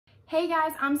Hey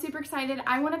guys, I'm super excited.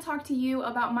 I want to talk to you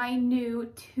about my new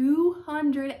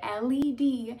 200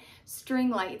 LED string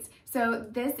lights. So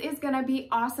this is going to be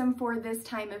awesome for this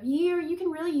time of year. You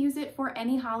can really use it for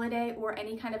any holiday or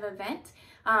any kind of event.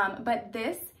 But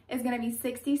this is going to be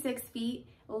 66 feet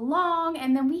long,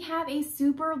 and then we have a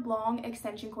super long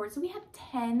extension cord. So we have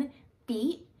 10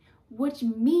 feet, which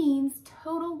means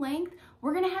total length,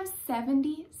 we're going to have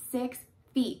 76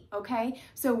 feet, okay?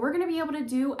 So we're gonna be able to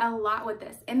do a lot with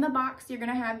this. In the box, you're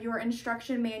gonna have your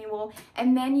instruction manual,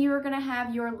 and then you're gonna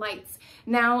have your lights.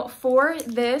 Now for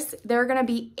this, there are gonna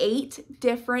be 8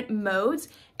 different modes,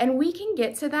 and we can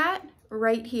get to that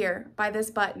right here by this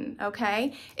button,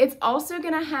 okay? It's also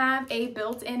gonna have a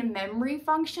built-in memory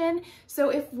function. So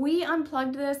if we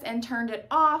unplugged this and turned it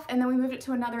off, and then we moved it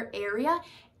to another area,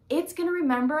 it's gonna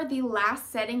remember the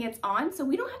last setting it's on, so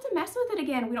we don't have to mess with it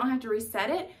again. We don't have to reset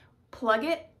it. Plug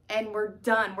it and we're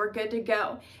done. We're good to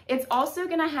go. It's also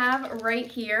gonna have right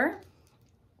here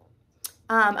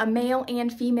a male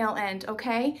and female end,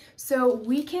 okay? So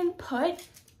we can put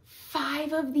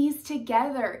 5 of these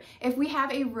together. If we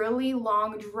have a really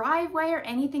long driveway or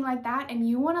anything like that and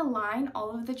you want to line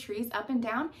all of the trees up and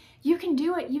down, you can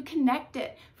do it. You connect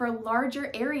it for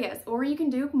larger areas, or you can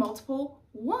do multiple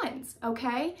ones,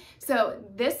 okay? So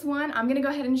this one, I'm gonna go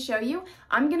ahead and show you.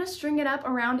 I'm gonna string it up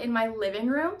around in my living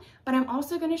room, but I'm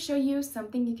also gonna show you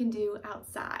something you can do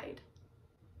outside.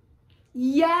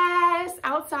 Yes,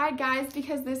 outside guys,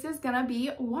 because this is gonna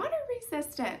be water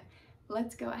resistant.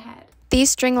 Let's go ahead. These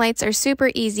string lights are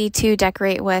super easy to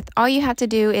decorate with. All you have to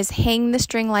do is hang the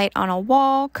string light on a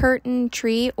wall, curtain,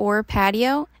 tree, or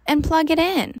patio and plug it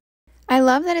in. I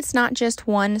love that it's not just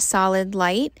one solid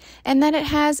light and that it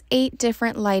has 8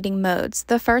 different lighting modes.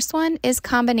 The first one is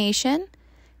combination,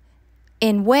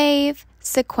 in wave,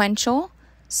 sequential,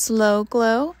 slow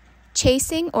glow,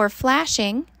 chasing or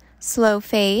flashing, slow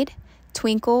fade,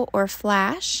 twinkle or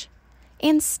flash,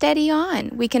 and steady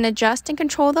on. We can adjust and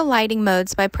control the lighting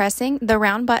modes by pressing the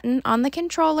round button on the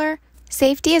controller.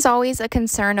 Safety is always a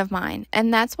concern of mine,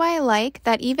 and that's why I like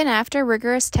that even after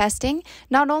rigorous testing,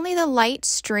 not only the light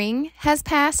string has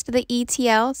passed the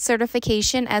ETL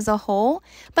certification as a whole,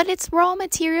 but its raw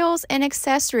materials and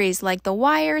accessories like the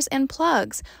wires and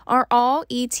plugs are all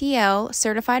ETL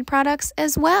certified products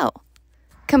as well.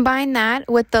 Combine that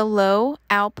with the low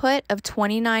output of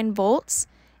 29 volts,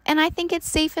 and I think it's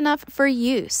safe enough for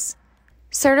use.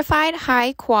 Certified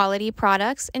high-quality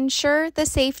products ensure the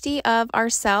safety of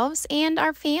ourselves and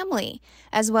our family,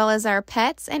 as well as our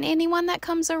pets and anyone that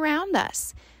comes around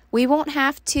us. We won't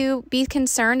have to be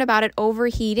concerned about it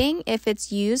overheating if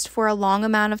it's used for a long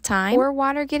amount of time or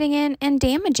water getting in and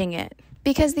damaging it,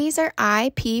 because these are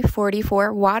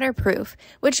IP44 waterproof,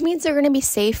 which means they're going to be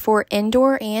safe for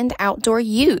indoor and outdoor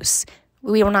use.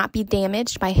 We will not be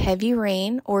damaged by heavy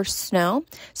rain or snow.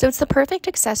 So it's the perfect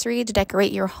accessory to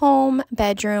decorate your home,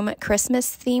 bedroom,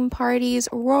 Christmas theme parties,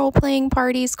 role-playing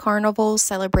parties, carnivals,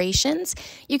 celebrations.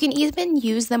 You can even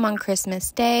use them on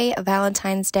Christmas Day,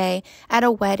 Valentine's Day, at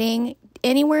a wedding,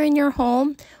 anywhere in your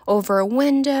home, over a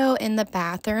window, in the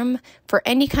bathroom, for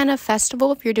any kind of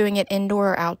festival if you're doing it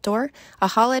indoor or outdoor, a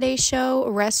holiday show,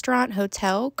 restaurant,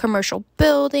 hotel, commercial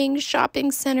building,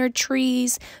 shopping center,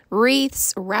 trees,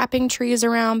 wreaths, wrapping trees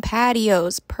around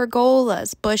patios,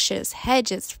 pergolas, bushes,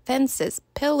 hedges, fences,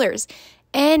 pillars,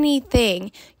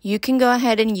 anything. You can go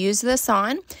ahead and use this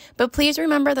on, but please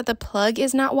remember that the plug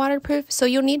is not waterproof, so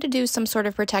you'll need to do some sort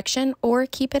of protection or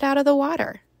keep it out of the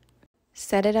water.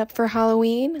 Set it up for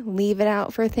Halloween, leave it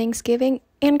out for Thanksgiving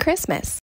and Christmas.